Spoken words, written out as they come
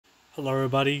Hello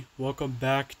everybody, welcome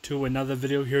back to another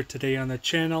video here today on the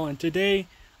channel, and today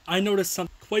I noticed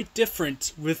something quite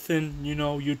different within,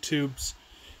 YouTube's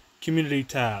community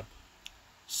tab.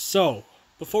 So,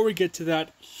 before we get to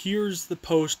that, here's the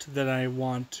post that I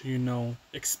want to,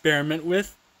 experiment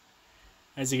with.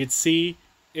 As you can see,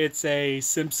 it's a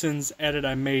Simpsons edit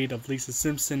I made of Lisa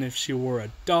Simpson if she were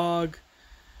a dog.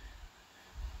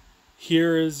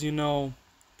 Here is, the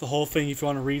whole thing if you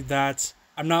want to read that.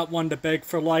 I'm not one to beg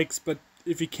for likes, but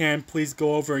if you can, please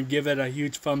go over and give it a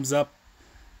huge thumbs up,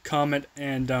 comment,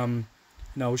 and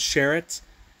share it.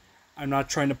 I'm not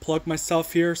trying to plug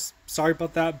myself here. Sorry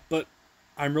about that, but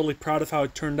I'm really proud of how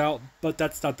it turned out. But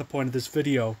that's not the point of this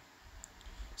video.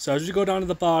 So as you go down to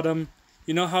the bottom,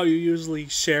 you know how you usually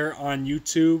share on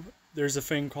YouTube? There's a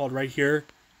thing called right here.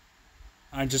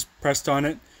 I just pressed on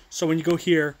it. So when you go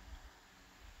here,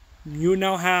 you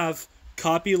now have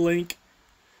copy link,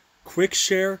 quick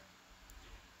share,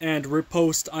 and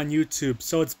repost on YouTube.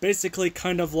 So it's basically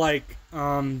kind of like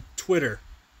Twitter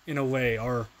in a way,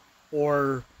 or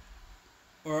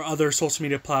other social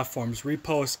media platforms.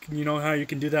 Repost, you know how you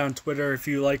can do that on Twitter. If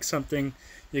you like something,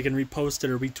 you can repost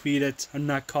it or retweet it. I'm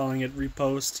not calling it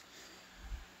repost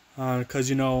because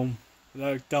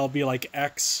that'll be like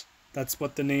X. That's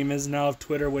what the name is now of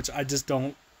Twitter, which I just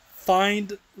don't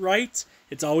find right.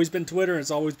 It's always been Twitter,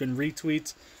 it's always been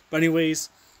retweets. But anyways,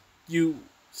 you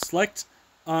select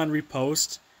on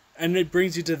repost and it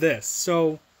brings you to this.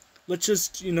 So let's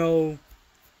just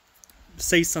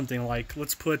say something like,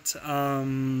 let's put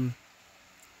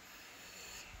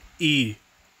E,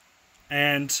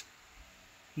 and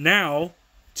now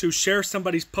to share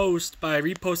somebody's post by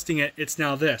reposting it, it's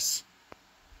now this.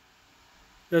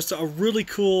 There's a really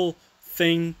cool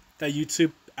thing that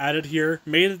YouTube added here,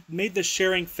 made the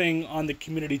sharing thing on the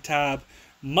community tab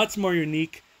much more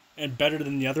unique and better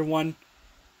than the other one,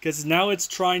 because now it's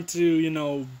trying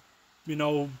to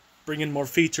bring in more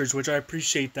features, which I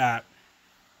appreciate that.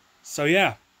 So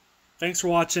yeah, thanks for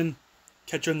watching.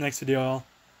 Catch you in the next video.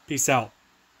 Peace out.